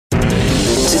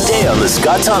today on The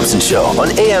Scott Thompson Show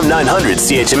on AM 900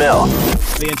 CHML.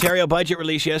 The Ontario budget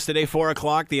released yesterday, 4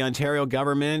 o'clock. The Ontario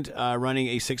government running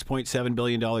a $6.7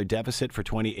 billion deficit for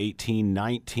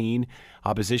 2018-19.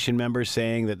 Opposition members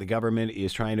saying that the government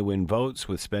is trying to win votes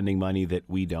with spending money that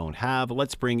we don't have.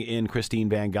 Let's bring in Christine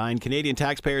Van Gyn, Canadian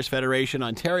Taxpayers Federation,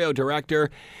 Ontario Director.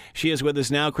 She is with us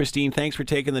now. Christine, thanks for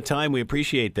taking the time. We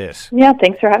appreciate this. Yeah,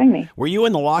 thanks for having me. Were you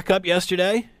in the lockup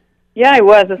yesterday? Yeah, I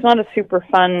was. It's not a super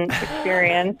fun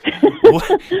experience.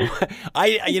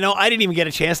 I didn't even get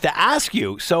a chance to ask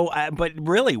you. So, but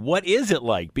really, what is it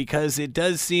like? Because it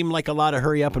does seem like a lot of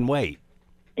hurry up and wait.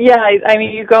 Yeah, I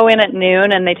mean, you go in at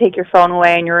noon and they take your phone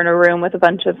away, and you're in a room with a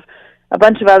bunch of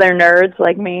other nerds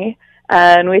like me,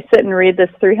 and we sit and read this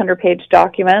 300-page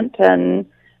document, and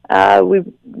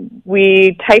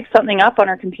we type something up on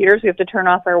our computers. We have to turn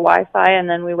off our Wi-Fi, and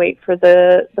then we wait for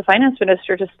the finance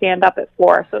minister to stand up at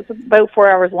 4. So it's about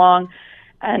 4 hours long,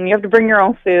 and you have to bring your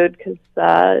own food because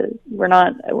we're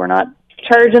not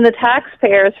charging the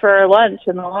taxpayers for our lunch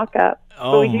in the lockup.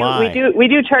 Oh, but we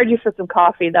do charge you for some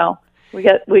coffee though. We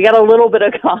get a little bit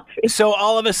of coffee. So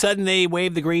all of a sudden they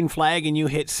wave the green flag and you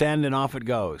hit send and off it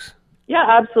goes. Yeah,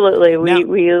 absolutely. We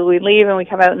leave and we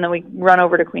come out and then we run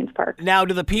over to Queen's Park. Now,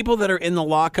 do the people that are in the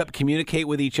lockup communicate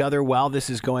with each other while this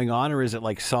is going on, or is it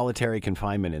like solitary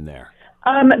confinement in there?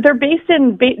 They're based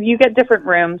in. You get different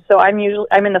rooms. So I'm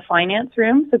in the finance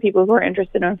room. So people who are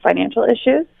interested in financial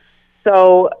issues.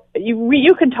 So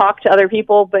you can talk to other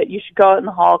people, but you should go out in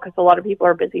the hall because a lot of people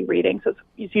are busy reading. So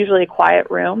it's usually a quiet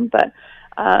room. But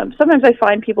sometimes I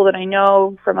find people that I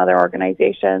know from other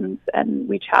organizations, and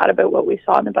we chat about what we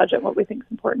saw in the budget and what we think is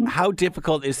important. How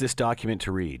difficult is this document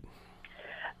to read?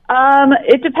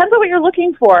 It depends on what you're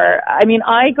looking for. I mean,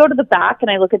 I go to the back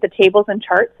and I look at the tables and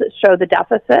charts that show the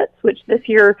deficits, which this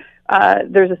year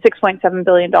there's a $6.7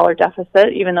 billion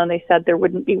deficit, even though they said there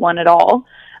wouldn't be one at all.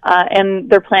 And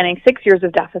they're planning 6 years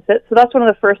of deficit. So that's one of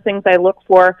the first things I look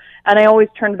for. And I always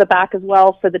turn to the back as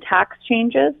well for the tax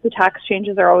changes. The tax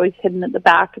changes are always hidden at the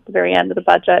back at the very end of the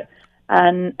budget.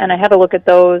 And I had a look at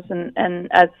those. And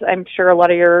as I'm sure a lot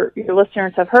of your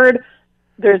listeners have heard,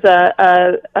 there's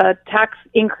a tax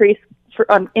increase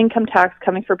on income tax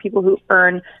coming for people who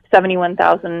earn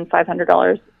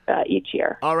 $71,500 each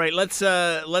year. All right, let's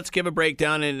give a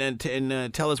breakdown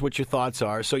and tell us what your thoughts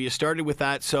are. So you started with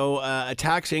that. So a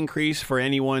tax increase for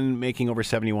anyone making over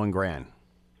 $71,000.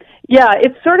 Yeah,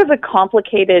 it's sort of a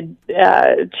complicated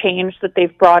change that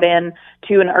they've brought in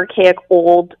to an archaic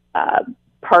old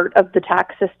part of the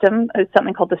tax system. It's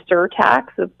something called the surtax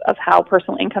of how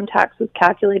personal income tax was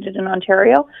calculated in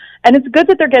Ontario. And it's good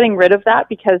that they're getting rid of that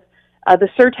because the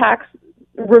surtax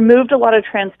removed a lot of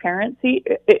transparency.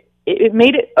 It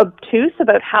made it obtuse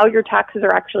about how your taxes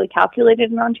are actually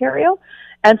calculated in Ontario.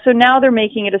 And so now they're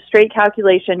making it a straight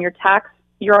calculation.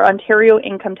 Your Ontario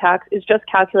income tax is just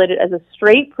calculated as a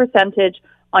straight percentage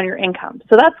on your income.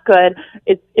 So that's good.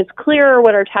 It's clearer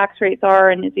what our tax rates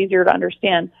are and it's easier to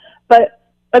understand. But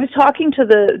I was talking to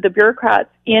the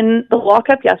bureaucrats in the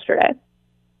lockup yesterday,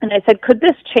 and I said, could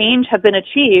this change have been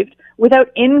achieved without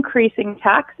increasing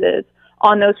taxes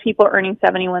on those people earning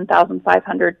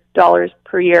 $71,500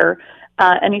 per year?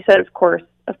 And he said, of course,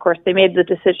 they made the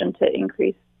decision to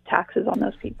increase taxes on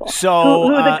those people. So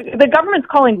who the government's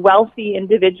calling wealthy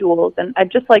individuals, and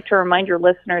I'd just like to remind your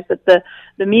listeners that the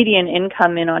median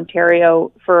income in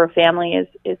Ontario for a family is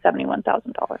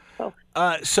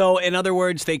 $71,000. So in other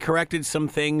words, they corrected some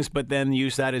things, but then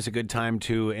used that as a good time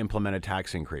to implement a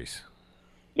tax increase.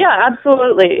 Yeah,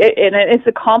 absolutely. And it's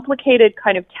a complicated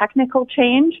kind of technical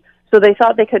change. So they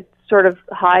thought they could sort of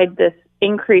hide this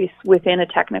increase within a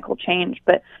technical change,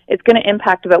 but it's going to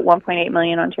impact about 1.8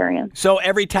 million Ontarians. So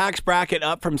every tax bracket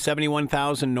up from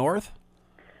 71,000 north?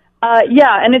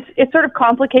 Yeah, and it's sort of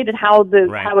complicated how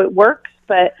it works,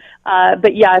 but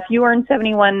yeah, if you earn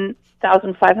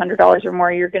 $71,500 or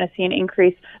more, you're going to see an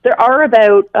increase. There are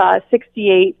about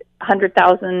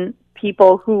 6,800,000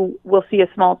 people who will see a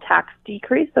small tax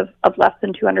decrease of less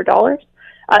than $200.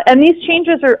 And these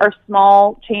changes are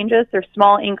small changes. They're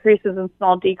small increases and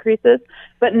small decreases,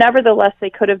 but nevertheless, they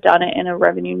could have done it in a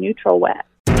revenue neutral way.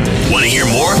 Want to hear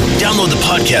more? Download the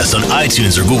podcast on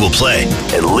iTunes or Google Play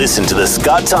and listen to The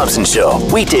Scott Thompson Show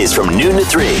weekdays from noon to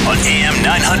 3 on AM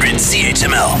 900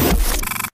 CHML.